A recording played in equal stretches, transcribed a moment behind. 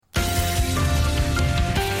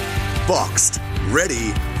boxed,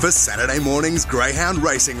 ready for Saturday morning's Greyhound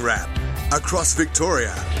Racing Wrap. Across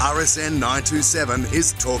Victoria, RSN 927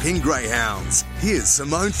 is talking Greyhounds. Here's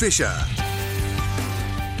Simone Fisher.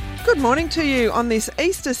 Good morning to you on this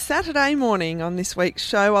Easter Saturday morning. On this week's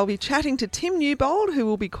show, I'll be chatting to Tim Newbold, who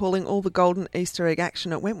will be calling all the Golden Easter Egg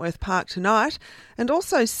action at Wentworth Park tonight, and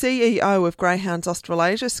also CEO of Greyhounds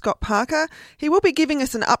Australasia, Scott Parker. He will be giving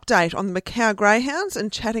us an update on the Macau Greyhounds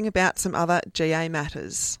and chatting about some other GA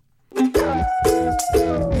matters.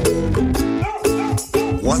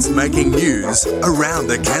 What's making news around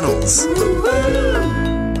the kennels?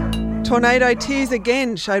 Tornado Tears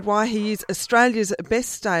again showed why he is Australia's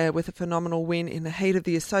best stayer with a phenomenal win in the heat of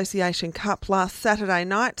the Association Cup last Saturday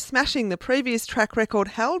night, smashing the previous track record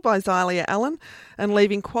held by Xylia Allen and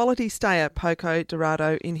leaving quality stayer Poco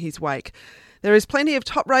Dorado in his wake. There is plenty of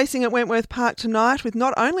top racing at Wentworth Park tonight with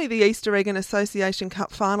not only the Easter Egg and Association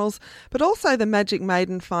Cup finals, but also the Magic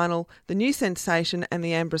Maiden final, the New Sensation and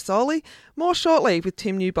the Ambrosoli. More shortly with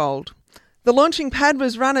Tim Newbold. The launching pad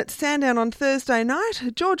was run at Sandown on Thursday night.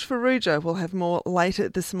 George Ferrugia will have more later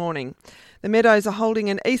this morning. The Meadows are holding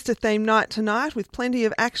an Easter-themed night tonight with plenty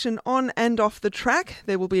of action on and off the track.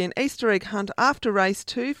 There will be an Easter egg hunt after race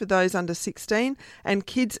 2 for those under 16 and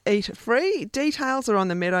kids eat free. Details are on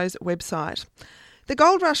the Meadows website. The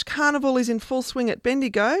Gold Rush Carnival is in full swing at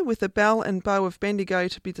Bendigo, with the Bell and Bow of Bendigo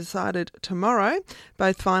to be decided tomorrow.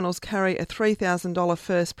 Both finals carry a $3,000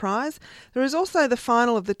 first prize. There is also the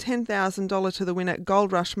final of the $10,000 to the winner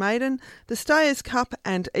Gold Rush Maiden, the Stayers Cup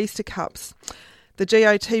and Easter Cups. The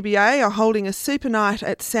GOTBA are holding a super night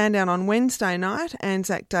at Sandown on Wednesday night,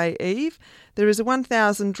 Anzac Day Eve. There is a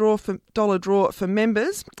 $1,000 draw for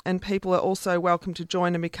members, and people are also welcome to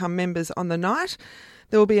join and become members on the night.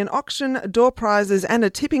 There will be an auction, door prizes and a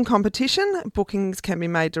tipping competition. Bookings can be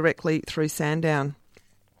made directly through Sandown.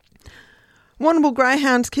 Warrnambool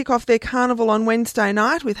Greyhounds kick off their carnival on Wednesday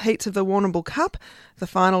night with heats of the Warrnambool Cup, the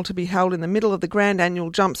final to be held in the middle of the Grand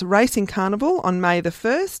Annual Jumps Racing Carnival on May the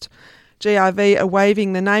 1st. GRV are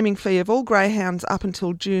waiving the naming fee of all greyhounds up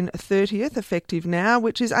until June 30th, effective now,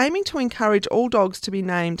 which is aiming to encourage all dogs to be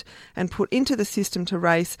named and put into the system to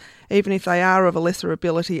race, even if they are of a lesser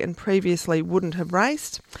ability and previously wouldn't have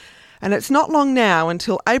raced. And it's not long now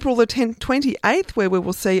until April the 28th, where we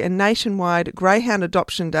will see a nationwide Greyhound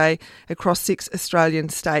Adoption Day across 6 Australian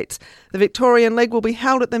states. The Victorian leg will be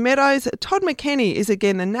held at the Meadows. Todd McKenny is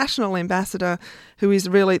again the national ambassador, who is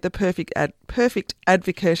really the perfect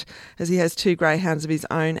advocate, as he has 2 greyhounds of his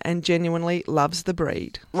own and genuinely loves the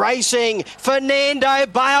breed. Racing, Fernando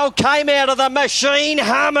Bale came out of the machine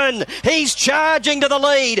humming. He's charging to the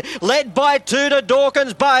lead, led by Tudor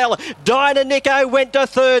Dawkins Bale. Dinah Nico went to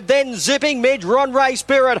third, then zipping Midge Ron Ray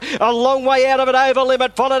Spirit. A long way out of it over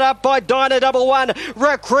limit, followed up by Dinah Double One.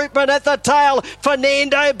 Recruitment at the tail.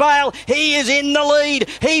 Fernando Bale, he is in the lead.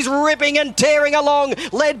 He's ripping and tearing along,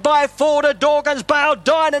 led by Tudor Dawkins Bale,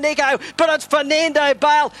 Dinah Nico, but it's Fernando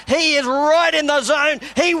Bale. He is right in the zone.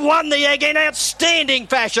 He won the egg in outstanding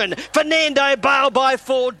fashion. Fernando Bale by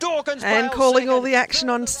 4, Dawkins Bale. And calling all the action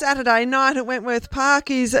on Saturday night at Wentworth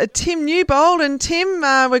Park is Tim Newbold. And Tim,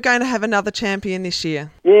 we're going to have another champion this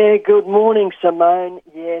year. Yeah, good morning, Simone.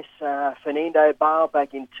 Yes, Fernando Bale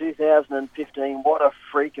back in 2015. What a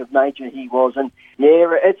freak of nature he was. And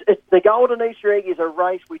yeah, it's the Golden Easter Egg is a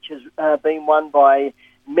race which has been won by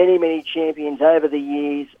many champions over the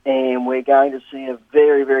years, and we're going to see a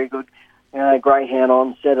very, very good greyhound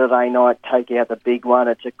on Saturday night take out the big one.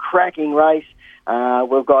 It's a cracking race.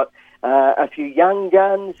 We've got a few young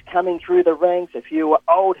guns coming through the ranks, a few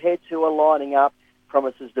old heads who are lining up.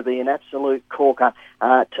 Promises to be an absolute corker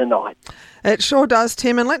tonight. It sure does,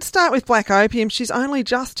 Tim. And let's start with Black Opium. She's only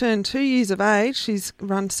just turned 2 years of age. She's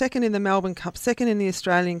run second in the Melbourne Cup, second in the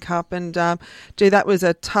Australian Cup, and that was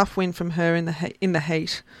a tough win from her in the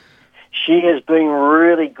heat. She has been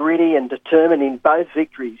really gritty and determined in both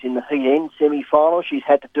victories. In the heat end semi-final, she's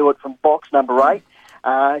had to do it from box number 8.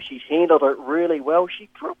 She's handled it really well. She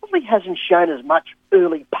probably hasn't shown as much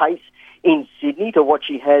early pace in Sydney to what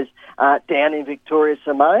she has down in Victoria,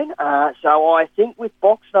 Simone. So I think with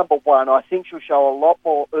box number 1, I think she'll show a lot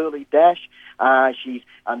more early dash. She's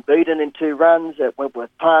unbeaten in 2 runs at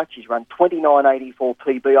Wentworth Park. She's run 29.84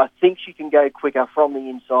 PB. I think she can go quicker from the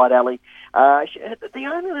inside alley.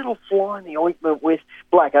 The only little fly in the ointment with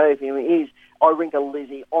Black Opium is Irinka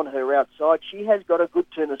Lizzie on her outside. She has got a good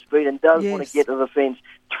turn of speed and does want to get to the fence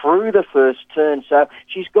through the first turn. So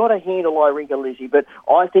she's got to handle Irinka Lizzie. But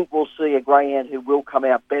I think we'll see a greyhound who will come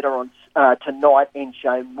out better on tonight and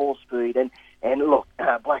show more speed. And And look,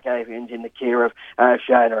 Black Avian's in the care of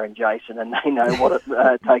Shona and Jason, and they know what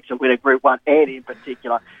it takes to win a Group 1, and in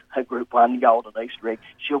particular a Group 1 Golden Easter egg.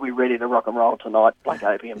 She'll be ready to rock and roll tonight, Black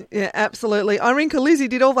Avian. Yeah, absolutely. Irinka Lizzie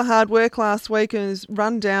did all the hard work last week and was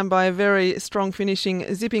run down by a very strong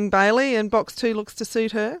finishing Zipping Bailey, and box 2 looks to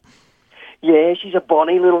suit her. Yeah, she's a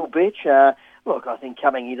bonny little bitch. Look, I think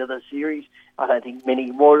coming into the series, I don't think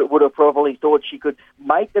many would have probably thought she could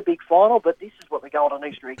make the big final, but this is what the Golden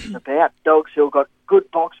Easter Egg is about. Dogs who have got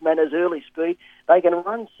good box manners, early speed. They can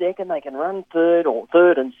run second, they can run third, or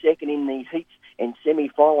third and second in the heats and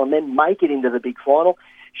semi-final, and then make it into the big final.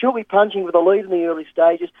 She'll be punching with a lead in the early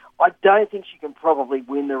stages. I don't think she can probably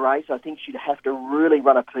win the race. I think she'd have to really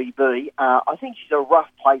run a PB. I think she's a rough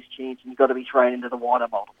place chance, and you've got to be thrown into the wider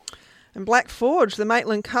multiples. And Black Forge, the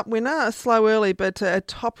Maitland Cup winner, a slow early but a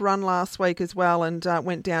top run last week as well, and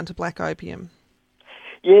went down to Black Opium.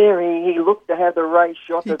 Yeah, he looked to have the race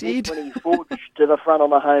shot He a bit did. when he forged to the front on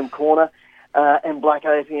the home corner, and Black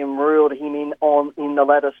Opium reeled him in the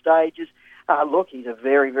latter stages. Look, he's a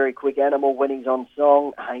very, very quick animal when he's on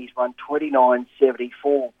song. He's run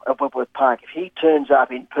 29.74 at Wentworth Park. If he turns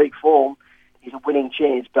up in peak form, he's a winning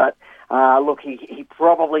chance, but look, he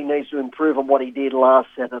probably needs to improve on what he did last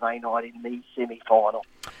Saturday night in the semi-final.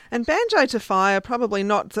 And Banjo to Fire, probably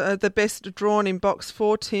not the best drawn in box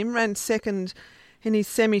 4, Tim, ran second in his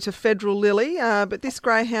semi to Federal Lily, but this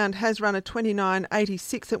greyhound has run a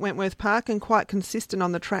 29.86 at Wentworth Park and quite consistent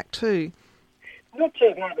on the track too. Not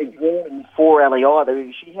too badly drawn in 4 alley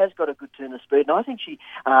either. She has got a good turn of speed, and I think she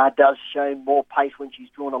does show more pace when she's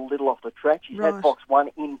drawn a little off the track. She's had box 1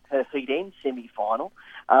 in her heat end semi-final.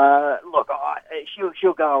 Look,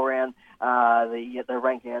 she'll go around the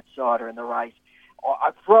rank outsider in the race.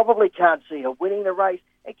 I probably can't see her winning the race.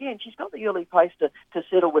 Again, she's got the early pace to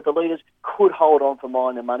settle with the leaders, could hold on for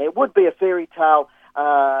mine and money. It would be a fairy tale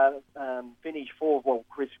finish for,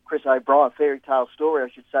 Chris O'Brien, fairy tale story,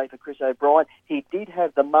 I should say, for Chris O'Brien. He did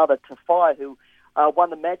have the mother to Fire, who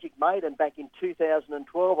won the Magic Maiden back in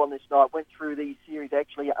 2012 on this night, went through the series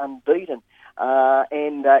actually unbeaten.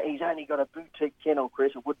 And he's only got a boutique kennel,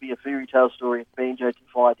 Chris. It would be a fairy tale story if Banjo to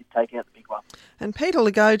Fire did take out the big one. And Peter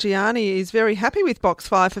Lagogiani is very happy with box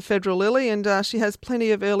 5 for Federal Lily, and she has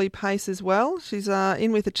plenty of early pace as well. She's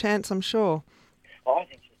in with a chance, I'm sure. I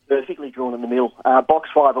think perfectly drawn in the middle. Box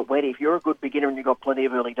 5 at Wendy. If you're a good beginner and you've got plenty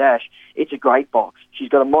of early dash, it's a great box. She's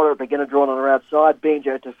got a moderate beginner drawn on her outside,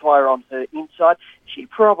 Banjo to Fire on her inside. She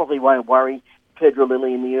probably won't worry Federal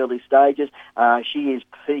Lily in the early stages. She is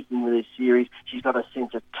peaking with this series. She's got a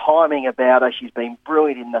sense of timing about her. She's been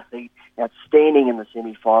brilliant in the heat, outstanding in the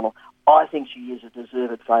semi-final. I think she is a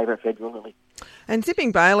deserved favourite, Federal Lily. And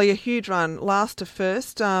Zipping Bailey, a huge run, last to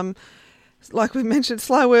first. Like we mentioned,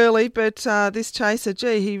 slow early, but this chaser,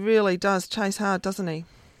 he really does chase hard, doesn't he?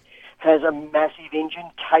 Has a massive engine,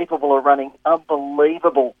 capable of running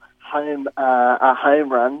unbelievable home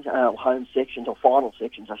runs, home sections, or final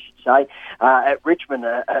sections, I should say. At Richmond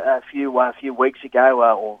a few weeks ago,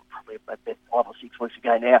 or probably about 5 or 6 weeks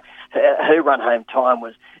ago now, her run home time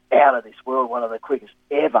was out of this world, one of the quickest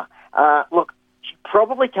ever. Look, she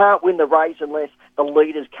probably can't win the race unless the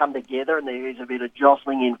leaders come together and there is a bit of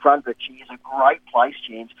jostling in front, but she is a great place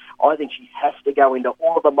chance. I think she has to go into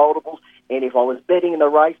all of the multiples, and if I was betting in the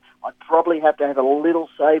race, I'd probably have to have a little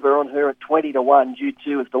saver on her at 20-1 due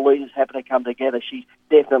to if the leaders happen to come together. She's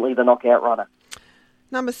definitely the knockout runner.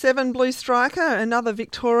 Number 7, Blue Striker, another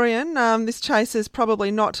Victorian. This chaser's probably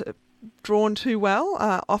not drawn too well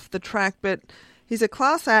off the track, but he's a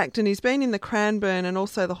class act, and he's been in the Cranbourne and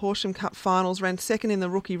also the Horsham Cup finals, ran second in the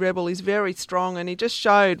Rookie Rebel. He's very strong, and he just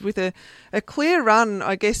showed with a clear run,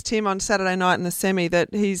 I guess, Tim, on Saturday night in the semi,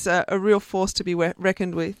 that he's a real force to be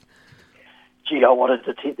reckoned with. Gee, I wanted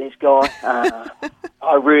to tip this guy.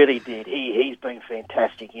 I really did. He's been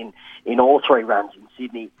fantastic in all 3 runs in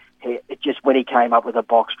Sydney. Just when he came up with a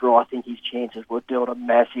box draw, I think his chances were dealt a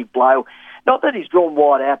massive blow. Not that he's drawn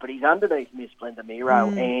wide out, but he's underneath Miss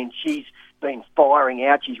Blendomiro, and she's been firing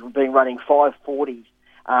out. She's been running 540s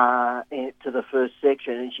to the first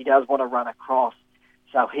section, and she does want to run across.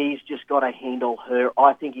 So he's just got to handle her.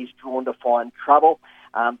 I think he's drawn to find trouble.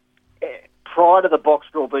 Prior to the box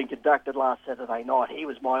draw being conducted last Saturday night, he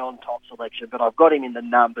was my on-top selection, but I've got him in the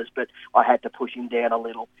numbers, but I had to push him down a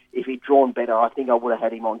little. If he'd drawn better, I think I would have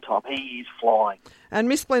had him on top. He is flying. And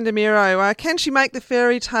Miss Blendomiro, can she make the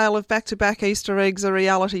fairy tale of back-to-back Easter eggs a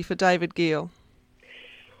reality for David Gill?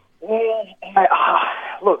 Well,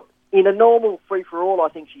 look, in a normal free-for-all, I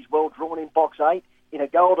think she's well drawn in box 8. In a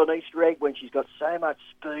golden Easter egg, when she's got so much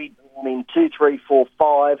speed, in 2, 3, 4,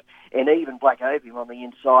 5, and even Black Opium on the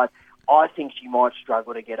inside, I think she might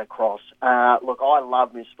struggle to get across. Look, I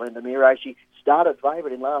love Miss Blendomiro. She started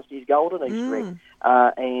favourite in last year's Golden Easter egg,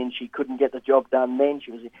 and she couldn't get the job done then.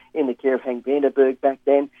 She was in the care of Hank Vanderberg back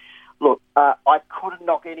then. Look, I couldn't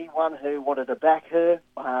knock anyone who wanted to back her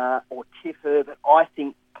or tip her, but I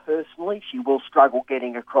think personally she will struggle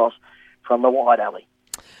getting across from the wide alley.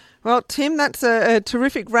 Well, Tim, that's a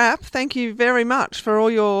terrific wrap. Thank you very much for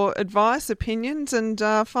all your advice, opinions, and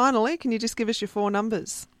finally, can you just give us your 4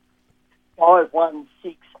 numbers? 5, 1,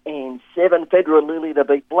 6 and 7. Federal Lily to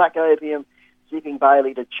beat Black Opium, Zipping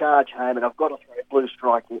Bailey to charge home, and I've got to throw Blue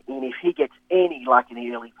Strike in. If he gets any luck in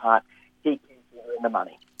the early part, he can in the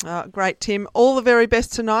money. Great, Tim. All the very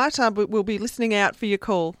best tonight. We'll be listening out for your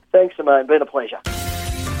call. Thanks, Simone. Been a pleasure.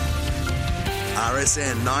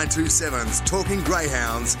 RSN 927's Talking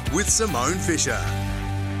Greyhounds with Simone Fisher.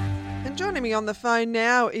 And joining me on the phone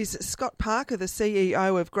now is Scott Parker, the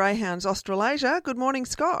CEO of Greyhounds Australasia. Good morning,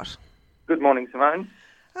 Scott. Good morning, Simone.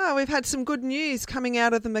 We've had some good news coming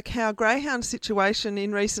out of the Macau Greyhound situation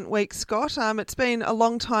in recent weeks, Scott. It's been a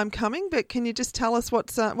long time coming, but can you just tell us what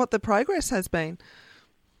the progress has been?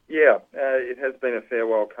 Yeah, it has been a fair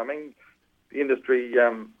while coming. The industry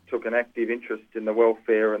took an active interest in the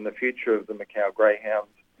welfare and the future of the Macau Greyhounds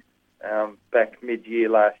back mid-year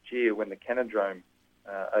last year when the Canadrome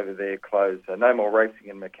over there closed. So no more racing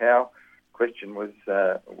in Macau. Question was,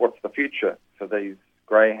 what's the future for these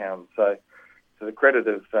greyhounds? So to the credit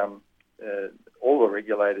of all the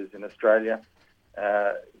regulators in Australia,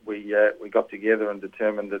 we got together and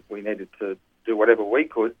determined that we needed to do whatever we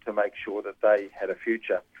could to make sure that they had a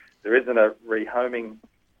future. There isn't a rehoming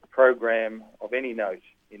program of any note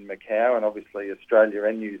in Macau, and obviously Australia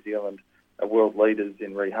and New Zealand are world leaders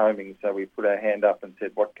in rehoming, so we put our hand up and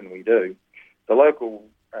said, what can we do? The local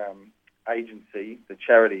agency, the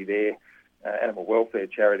charity there, animal welfare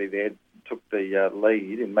charity there, took the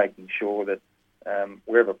lead in making sure that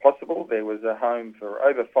wherever possible there was a home for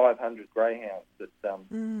over 500 greyhounds that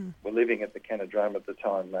were living at the Canadrome at the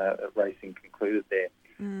time racing concluded there.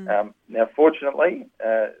 Now, fortunately,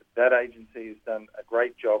 that agency has done a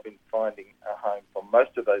great job in finding a home for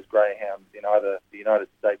most of those greyhounds in either the United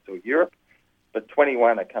States or Europe, but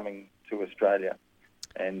 21 are coming to Australia.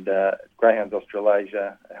 And Greyhounds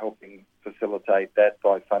Australasia are helping facilitate that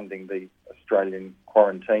by funding the Australian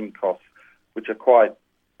quarantine costs, which are quite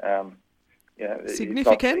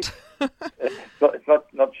significant. It's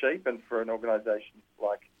not cheap, and for an organisation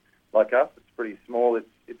like us, it's pretty small.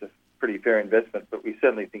 It's a pretty fair investment, but we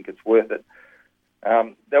certainly think it's worth it.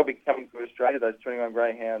 They'll be coming to Australia, those 21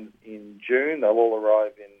 greyhounds, in June. They'll all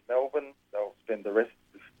arrive in Melbourne. They'll spend the rest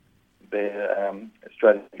of their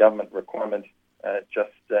Australian government requirement just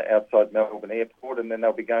outside Melbourne Airport, and then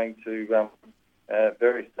they'll be going to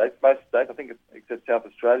various states. Most states, I think except South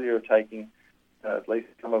Australia, are taking at least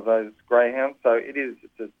some of those greyhounds. So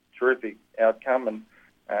it's a terrific outcome, and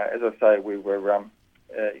as I say, we were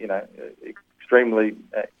extremely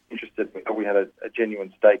interested. We had a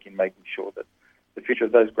genuine stake in making sure that the future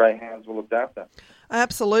of those greyhounds were looked after.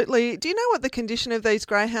 Absolutely. Do you know what the condition of these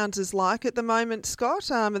greyhounds is like at the moment,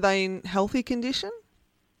 Scott? Are they in healthy condition?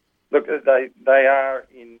 Look, they are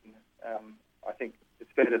in, I think it's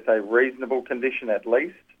fair to say, reasonable condition at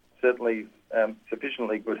least. Certainly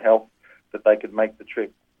sufficiently good health that they could make the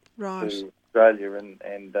trip to Australia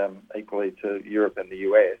and equally to Europe and the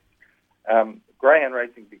US. Greyhound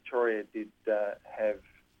Racing Victoria did have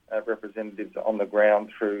representatives on the ground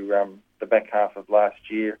through the back half of last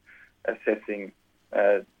year assessing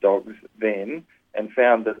dogs then, and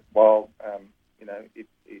found that while it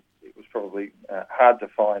was probably hard to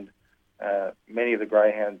find many of the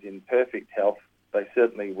greyhounds in perfect health, they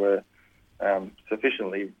certainly were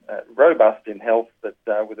sufficiently robust in health that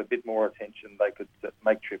with a bit more attention they could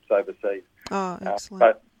make trips overseas. Oh,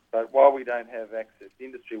 excellent. But while we don't have access, the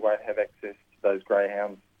industry won't have access to those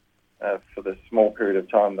greyhounds for the small period of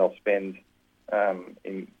time they'll spend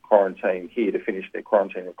in quarantine here to finish their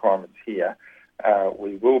quarantine requirements here.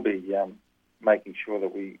 We will be making sure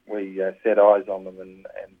that we set eyes on them and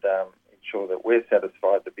ensure that we're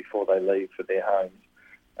satisfied that before they leave for their homes,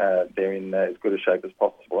 they're in as good a shape as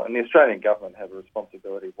possible. And the Australian government have a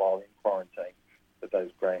responsibility while in quarantine that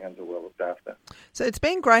those greyhounds are well looked after. So it's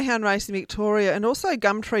been Greyhound Racing Victoria and also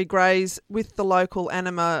Gumtree Greys with the local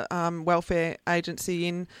anima welfare agency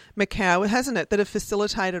in Macau, hasn't it, that have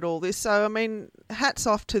facilitated all this? So, I mean, hats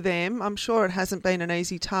off to them. I'm sure it hasn't been an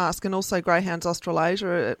easy task, and also Greyhounds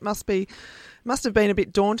Australasia. It must have been a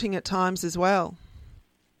bit daunting at times as well.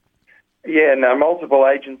 Yeah, no, multiple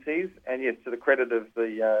agencies, and yes, to the credit of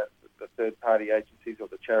the third-party agencies or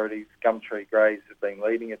the charities, Gumtree Greys have been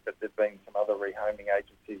leading it, but there have been some other rehoming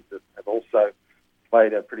agencies that have also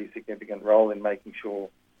played a pretty significant role in making sure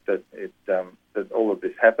that that all of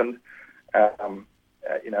this happened.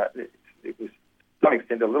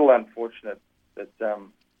 extent, a little unfortunate that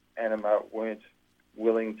Anima weren't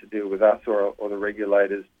willing to deal with us or the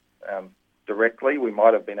regulators directly. We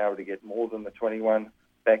might have been able to get more than the 21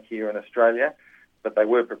 back here in Australia, but they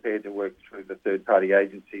were prepared to work through the third-party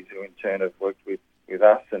agencies who in turn have worked with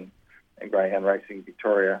us and Greyhound Racing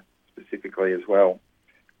Victoria specifically as well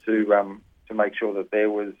to make sure that there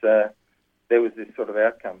was this sort of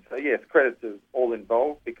outcome. So yes, credit to all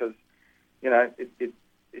involved because,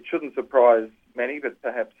 it shouldn't surprise many, but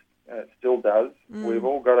perhaps still does. We've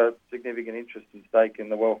all got a significant interest and stake in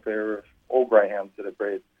the welfare of all greyhounds that are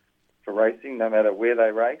bred for racing, no matter where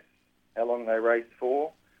they race, how long they race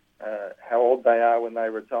for, how old they are when they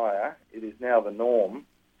retire. It is now the norm,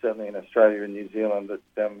 certainly in Australia and New Zealand,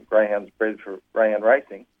 that greyhounds bred for greyhound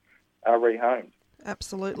racing are rehomed.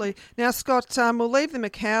 Absolutely. Now, Scott, we'll leave the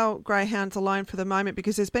Macau greyhounds alone for the moment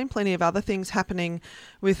because there's been plenty of other things happening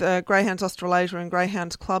with Greyhounds Australasia and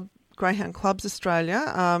Greyhound Clubs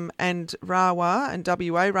Australia and RAWA and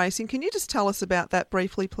WA Racing. Can you just tell us about that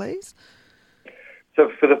briefly, please?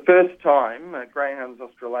 So for the first time, Greyhounds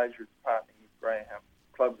Australasia is partnering with Greyhound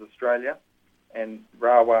Clubs Australia and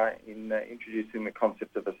RAWA in introducing the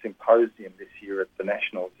concept of a symposium this year at the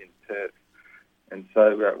Nationals in Perth. And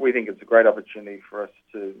so we think it's a great opportunity for us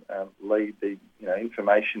to lead the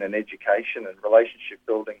information and education and relationship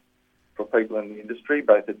building for people in the industry,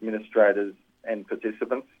 both administrators and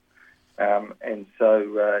participants. And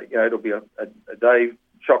so it'll be a day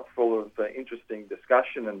chock full of interesting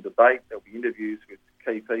discussion and debate. There'll be interviews with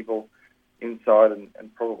key people inside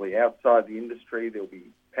and probably outside the industry. There'll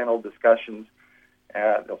be panel discussions.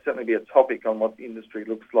 There'll certainly be a topic on what the industry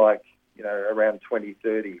looks like, around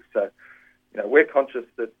 2030. So, we're conscious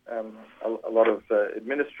that a lot of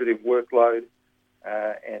administrative workload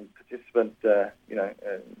and participant,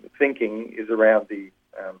 thinking is around the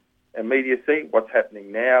immediacy, what's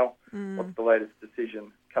happening now, what's the latest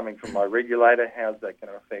decision coming from my regulator, how's that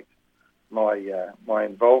going to affect my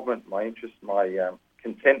involvement, my interest, my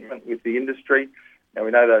contentment with the industry. Now,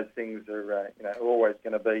 we know those things are always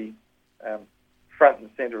going to be front and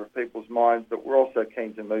centre of people's minds, but we're also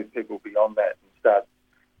keen to move people beyond that and start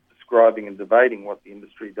describing and debating what the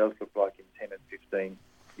industry does look like in 10 and 15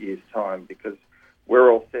 years' time, because we're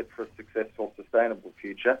all set for a successful, sustainable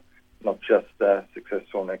future, not just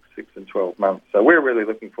successful next 6 and 12 months. So we're really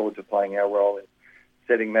looking forward to playing our role in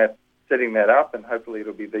setting that up, and hopefully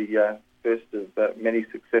it'll be the first of many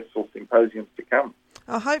successful symposiums to come.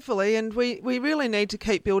 Hopefully, and we really need to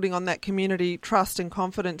keep building on that community trust and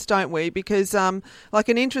confidence, don't we? Because like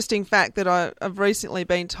an interesting fact that I've recently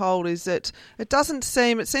been told is that it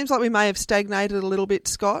seems like we may have stagnated a little bit,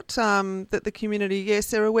 Scott, that the community,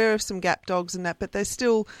 yes, they're aware of some gap dogs and that, but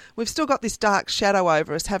we've still got this dark shadow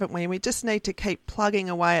over us, haven't we? And we just need to keep plugging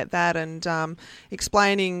away at that and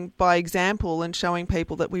explaining by example and showing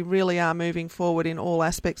people that we really are moving forward in all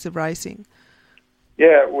aspects of racing.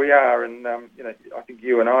 Yeah, we are, and I think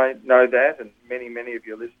you and I know that, and many of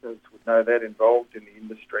your listeners would know that involved in the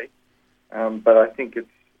industry. But I think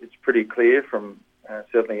it's pretty clear from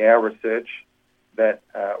certainly our research that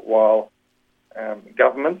while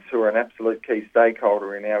governments, who are an absolute key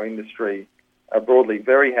stakeholder in our industry, are broadly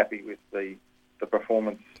very happy with the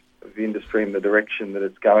performance of the industry and the direction that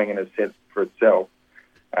it's going and has set for itself,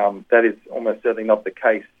 that is almost certainly not the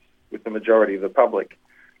case with the majority of the public.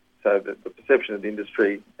 So the perception of the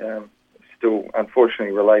industry still,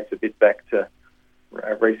 unfortunately, relates a bit back to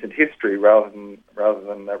recent history rather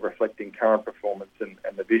than reflecting current performance and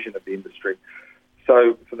the vision of the industry.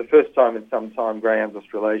 So for the first time in some time, Greyhounds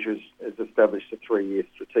Australasia has established a 3-year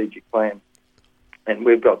strategic plan, and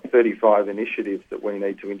we've got 35 initiatives that we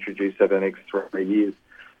need to introduce over the next 3 years,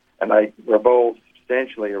 and they revolve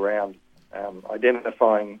substantially around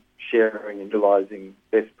identifying, sharing and utilising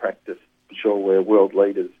best practice to ensure we're world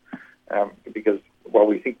leaders. Because while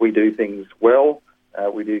we think we do things well,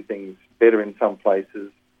 we do things better in some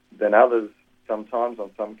places than others sometimes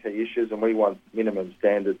on some key issues, and we want minimum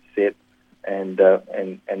standards set and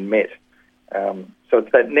met. So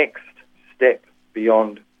it's that next step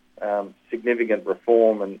beyond significant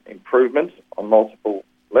reform and improvement on multiple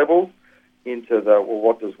levels into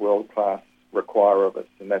what does world class require of us,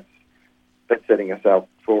 and that's setting us up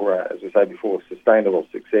for, as we say before, sustainable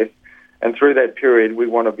success. And through that period, we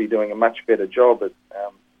want to be doing a much better job at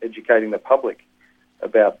educating the public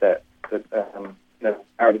about that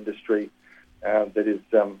our industry that is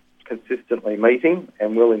consistently meeting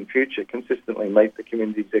and will in future consistently meet the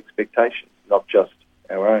community's expectations, not just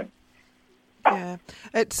our own. Yeah,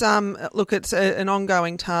 it's it's an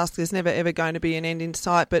ongoing task. There's never ever going to be an end in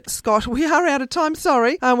sight. But Scott, we are out of time.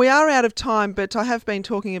 Sorry, we are out of time. But I have been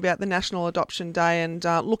talking about the National Adoption Day and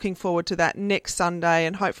looking forward to that next Sunday.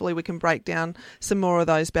 And hopefully we can break down some more of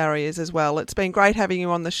those barriers as well. It's been great having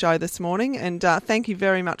you on the show this morning, and thank you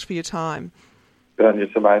very much for your time. Good on you,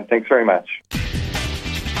 Simone. Thanks very much.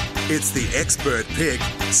 It's the expert pick,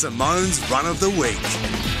 Simone's Run of the Week.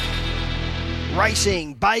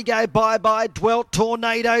 Racing, Bago bye-bye, Dwelt,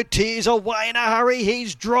 Tornado, Tears away in a hurry.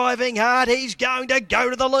 He's driving hard. He's going to go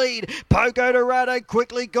to the lead. Poco Dorado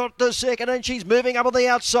quickly got to second and she's moving up on the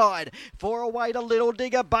outside. 4 away to Little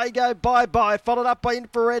Digger, Bago bye-bye. Followed up by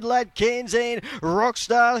Infrared Lad, Kansan,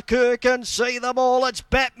 Rockstar, Kerr can see them all. It's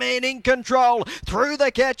Batman in control. Through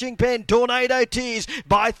the catching pen, Tornado Tears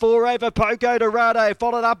by 4 over Poco Dorado.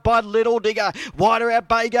 Followed up by Little Digger. Wider out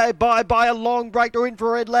Bago bye-bye. A long break to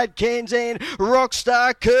Infrared Lad, Kansan.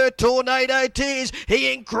 Rockstar, Kerr, Tornado Tears.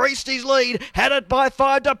 He increased his lead. Had it by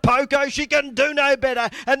 5 to Poco. She can do no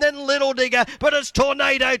better. And then Little Digger. But it's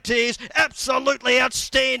Tornado Tears. Absolutely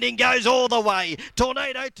outstanding. Goes all the way.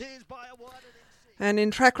 Tornado Tears by a wider. And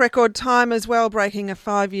in track record time as well, breaking a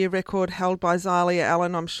 5-year record held by Xylia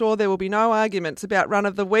Allen. I'm sure there will be no arguments about Run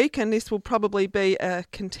of the Week, and this will probably be a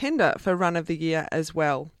contender for Run of the Year as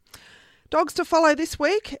well. Dogs to follow this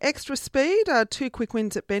week, Extra Speed, 2 quick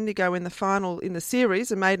wins at Bendigo in the final in the series,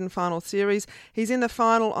 a maiden final series. He's in the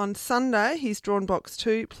final on Sunday. He's drawn box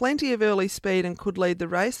 2, plenty of early speed and could lead the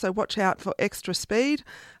race, so watch out for Extra Speed.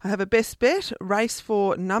 I have a best bet, race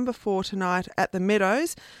for number 4 tonight at the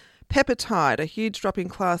Meadows. Pepper Tide, a huge drop in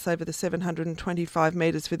class over the 725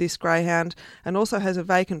 metres for this greyhound, and also has a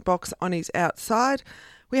vacant box on his outside.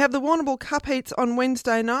 We have the Warrnambool Cup heats on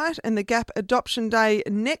Wednesday night and the Gap Adoption Day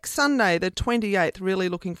next Sunday, the 28th. Really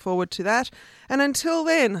looking forward to that. And until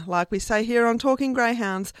then, like we say here on Talking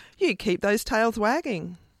Greyhounds, you keep those tails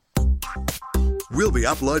wagging. We'll be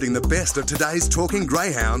uploading the best of today's Talking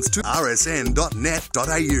Greyhounds to rsn.net.au.